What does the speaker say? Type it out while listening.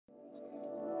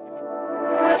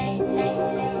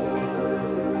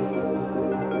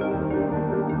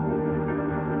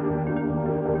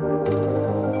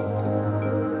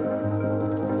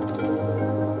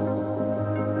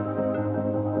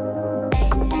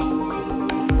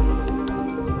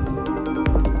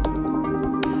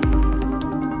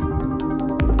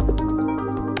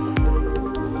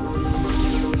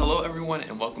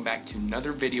back to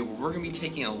another video where we're going to be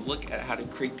taking a look at how to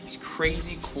create these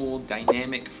crazy cool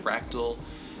dynamic fractal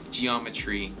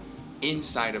geometry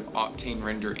inside of Octane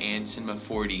Render and Cinema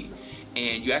 4D.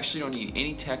 And you actually don't need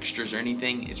any textures or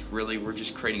anything. We're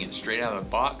just creating it straight out of the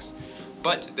box.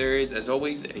 But there is, as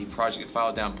always, a project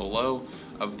file down below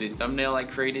of the thumbnail I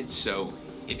created. So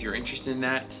if you're interested in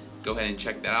that, go ahead and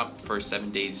check that out. First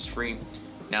 7 days is free.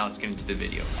 Now let's get into the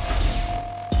video.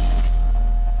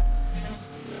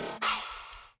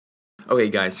 Okay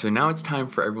guys, so now it's time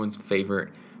for everyone's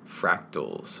favorite,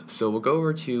 fractals. So we'll go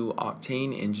over to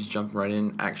Octane and just jump right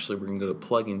in. Actually, we're gonna go to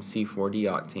plugin C4D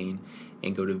Octane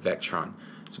and go to Vectron.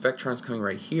 So Vectron's coming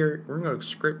right here. We're gonna go to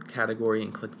script category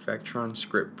and click Vectron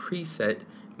script preset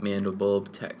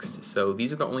Mandelbulb text. So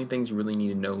these are the only things you really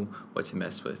need to know what to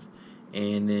mess with.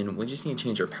 And then we just need to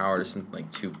change our power to something like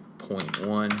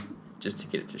 2.1 just to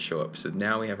get it to show up. So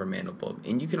now we have our Mandelbulb.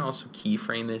 And you can also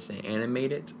keyframe this and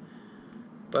animate it.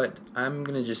 But I'm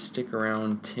gonna just stick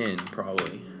around 10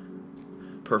 probably.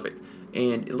 Perfect.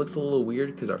 And it looks a little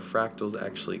weird because our fractal's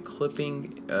actually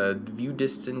clipping. The view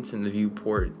distance and the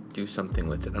viewport do something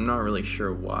with it. I'm not really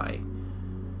sure why.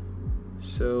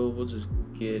 So we'll just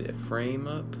get a frame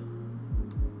up.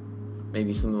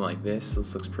 Maybe something like this.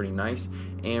 This looks pretty nice.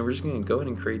 And we're just gonna go ahead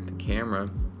and create the camera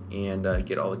and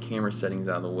get all the camera settings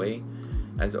out of the way.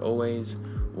 As always,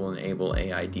 we'll enable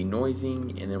AI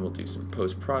denoising, and then we'll do some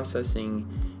post-processing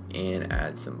and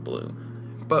add some blue.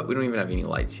 But we don't even have any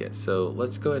lights yet, so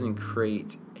let's go ahead and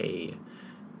create a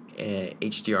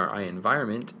HDRI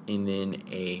environment and then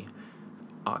a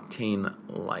Octane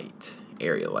light,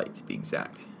 area light to be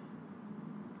exact.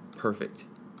 Perfect.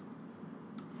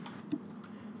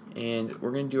 And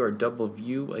we're going to do our double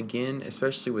view again,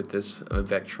 especially with this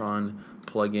Vectron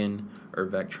plugin or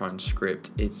Vectron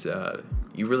script. It's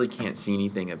you really can't see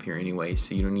anything up here anyway,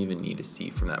 so you don't even need to see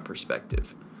from that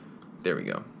perspective. There we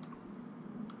go.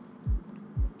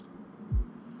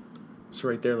 So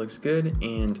right there looks good,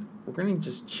 and we're going to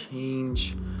just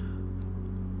change.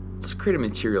 Let's create a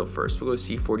material first. We'll go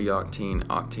C4D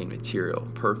Octane material.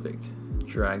 Perfect.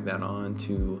 Drag that on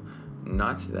to,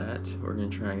 not that, we're going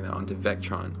to drag that onto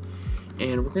Vectron.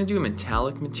 And we're going to do a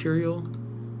metallic material.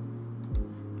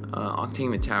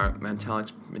 Octane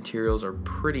metallic materials are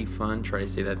pretty fun. Try to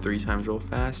say that 3 times real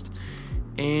fast.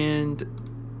 And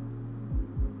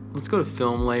let's go to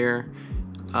film layer.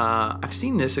 I've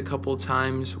seen this a couple of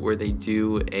times where they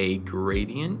do a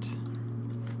gradient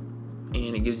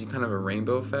and it gives you kind of a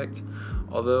rainbow effect.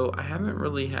 Although I haven't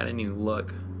really had any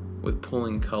luck with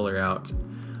pulling color out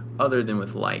other than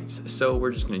with lights. So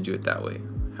we're just going to do it that way.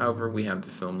 However, we have the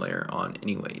film layer on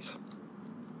anyways.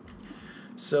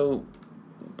 So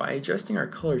by adjusting our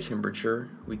color temperature,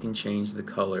 we can change the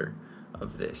color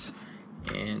of this.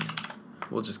 And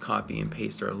we'll just copy and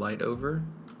paste our light over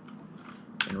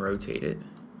and rotate it.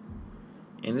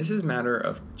 And this is a matter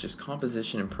of just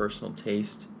composition and personal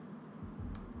taste.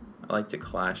 I like to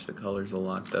clash the colors a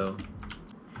lot though.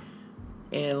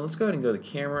 And let's go ahead and go to the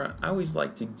camera. I always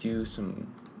like to do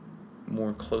some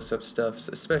more close-up stuff,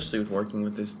 especially with working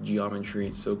with this geometry.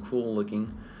 It's so cool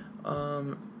looking.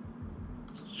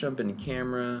 Let's jump into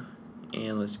camera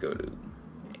and let's go to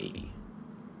 80.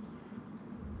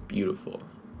 Beautiful.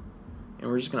 And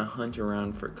we're just gonna hunt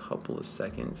around for a couple of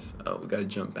seconds. Oh, we gotta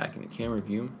jump back into camera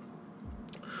view.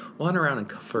 We'll hunt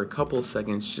around for a couple of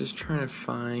seconds, just trying to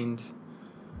find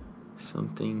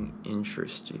something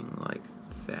interesting like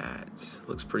that.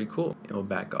 Looks pretty cool. And we'll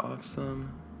back off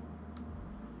some.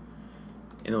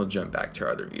 And then we'll jump back to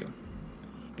our other view.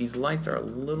 These lights are a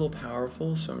little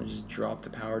powerful, so I'm gonna just drop the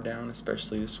power down,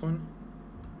 especially this one.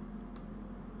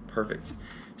 Perfect.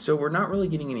 So we're not really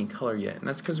getting any color yet, and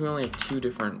that's because we only have 2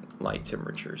 different light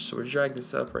temperatures. So we'll drag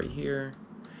this up right here,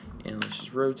 and let's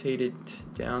just rotate it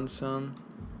down some.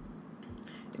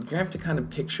 You're gonna have to kind of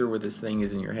picture where this thing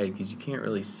is in your head because you can't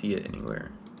really see it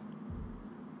anywhere.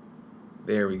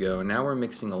 There we go. Now we're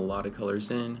mixing a lot of colors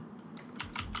in.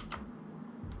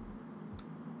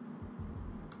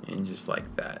 And just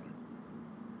like that,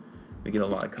 we get a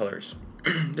lot of colors.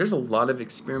 There's a lot of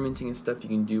experimenting and stuff you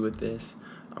can do with this.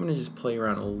 I'm gonna just play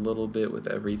around a little bit with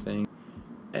everything.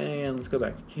 And let's go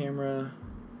back to camera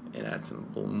and add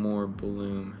some more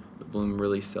bloom. The bloom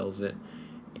really sells it.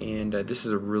 And this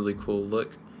is a really cool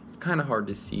look. It's kind of hard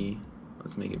to see.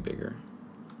 Let's make it bigger.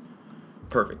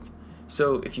 Perfect.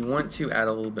 So if you want to add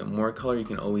a little bit more color, you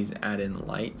can always add in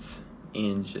lights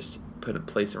and just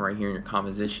place it right here in your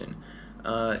composition.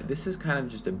 This is kind of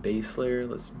just a base layer.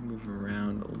 Let's move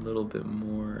around a little bit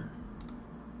more.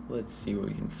 Let's see what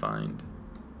we can find.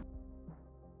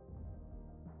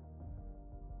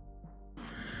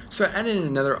 So I added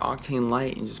another Octane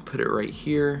light and just put it right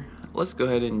here. let's go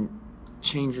ahead and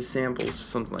change the samples to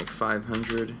something like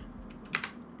 500.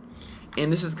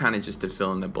 And this is kind of just to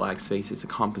fill in the black space. It's a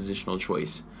compositional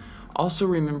choice. Also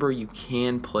remember, you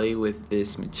can play with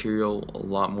this material a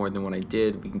lot more than what I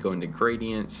did. We can go into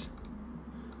gradients,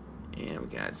 and we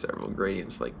can add several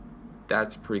gradients. Like,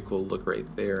 that's a pretty cool look right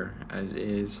there as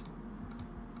is.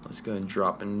 Let's go ahead and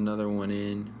drop another one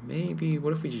in. Maybe,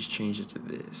 what if we just change it to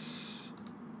this?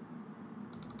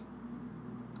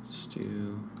 Let's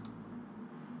do,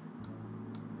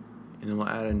 and then we'll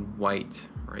add in white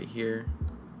right here.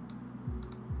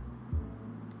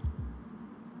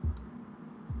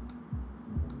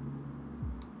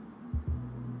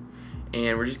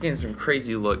 And we're just getting some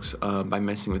crazy looks by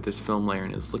messing with this film layer,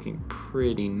 and it's looking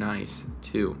pretty nice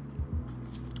too.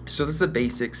 So this is the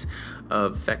basics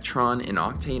of Vectron and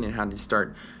Octane and how to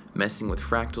start messing with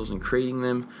fractals and creating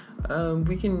them.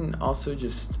 We can also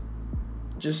just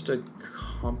a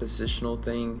compositional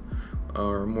thing,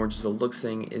 or more just a looks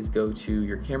thing, is go to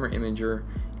your camera imager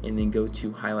and then go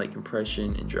to highlight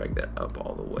compression and drag that up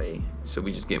all the way. So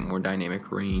we just get more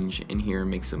dynamic range in here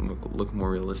and makes them look more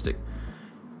realistic.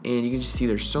 And you can just see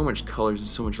there's so much colors and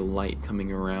so much light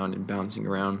coming around and bouncing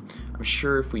around. I'm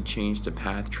sure if we changed to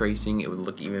path tracing, it would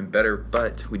look even better,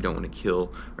 but we don't want to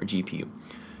kill our GPU.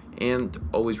 And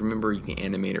always remember, you can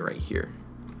animate it right here.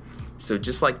 So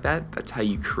just like that, that's how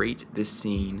you create this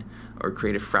scene or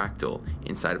create a fractal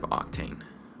inside of Octane.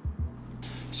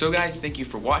 So guys, thank you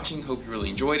for watching. Hope you really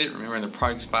enjoyed it. Remember, the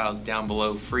project file is down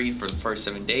below, free for the first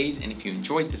 7 days. And if you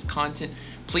enjoyed this content,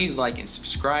 please like and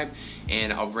subscribe,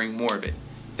 and I'll bring more of it.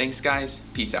 Thanks guys,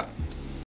 peace out.